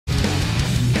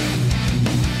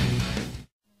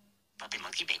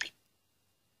monkey baby.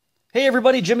 Hey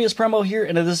everybody, jimmyispromo here,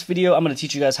 and in this video I'm going to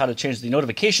teach you guys how to change the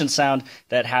notification sound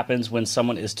that happens when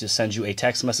someone is to send you a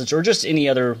text message or just any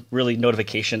other really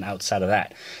notification outside of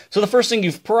that. So the first thing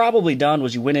you've probably done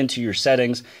was you went into your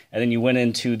settings and then you went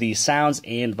into the sounds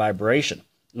and vibration.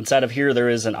 Inside of here there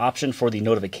is an option for the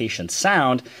notification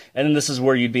sound, and then this is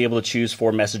where you'd be able to choose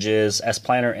for messages,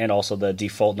 S-Planner, and also the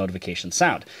default notification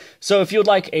sound. So if you would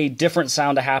like a different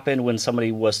sound to happen when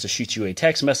somebody was to shoot you a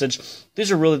text message,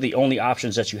 these are really the only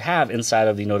options that you have inside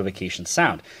of the notification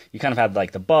sound. You kind of have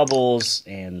like the bubbles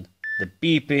and the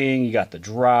beeping, you got the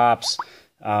drops,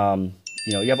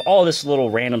 you have all this little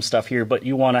random stuff here, but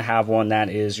you want to have one that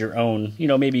is your own,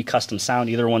 maybe custom sound,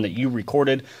 either one that you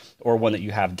recorded or one that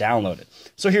you have downloaded.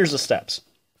 So here's the steps.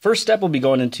 First step will be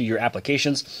going into your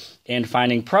applications and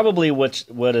finding probably what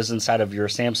is inside of your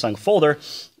Samsung folder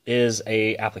is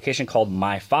a application called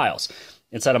My Files.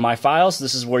 Inside of My Files,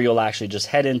 this is where you'll actually just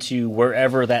head into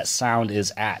wherever that sound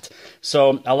is at.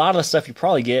 So a lot of the stuff you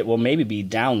probably get will maybe be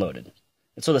downloaded.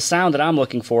 And so the sound that I'm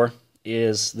looking for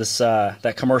is this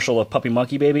that commercial of Puppy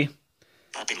Monkey Baby.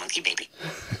 Puppy monkey baby.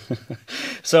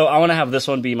 So I want to have this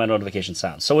one be my notification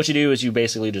sound. So what you do is you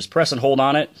basically just press and hold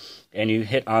on it, and you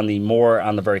hit on the more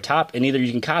on the very top, and either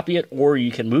you can copy it or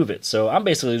you can move it. So I'm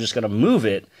basically just going to move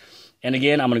it, and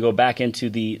again I'm going to go back into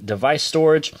the device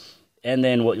storage, and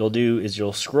then what you'll do is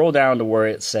you'll scroll down to where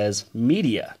it says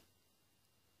Media.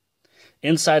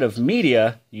 Inside of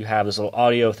Media, you have this little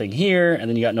audio thing here, and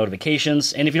then you got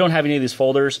notifications. And if you don't have any of these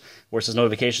folders where it says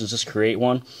notifications, just create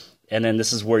one. And then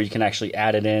this is where you can actually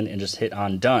add it in and just hit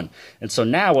on done. And so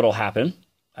now what will happen,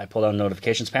 I pull down the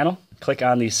notifications panel, click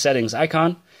on the settings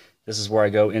icon. This is where I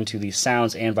go into the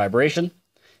sounds and vibration.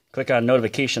 Click on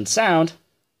notification sound.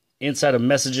 Inside of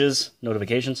messages,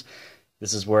 notifications,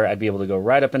 this is where I'd be able to go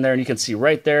right up in there. And you can see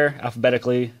right there,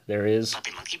 alphabetically, there is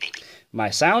Puppy monkey baby. my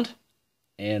sound.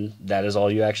 And that is all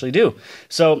you actually do.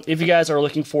 So if you guys are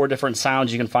looking for different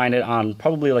sounds, you can find it on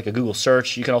probably like a Google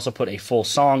search. You can also put a full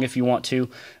song if you want to.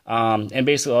 And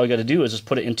basically all you got to do is just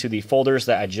put it into the folders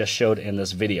that I just showed in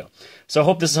this video. So I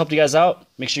hope this has helped you guys out.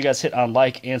 Make sure you guys hit on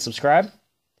like and subscribe.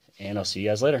 And I'll see you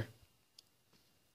guys later.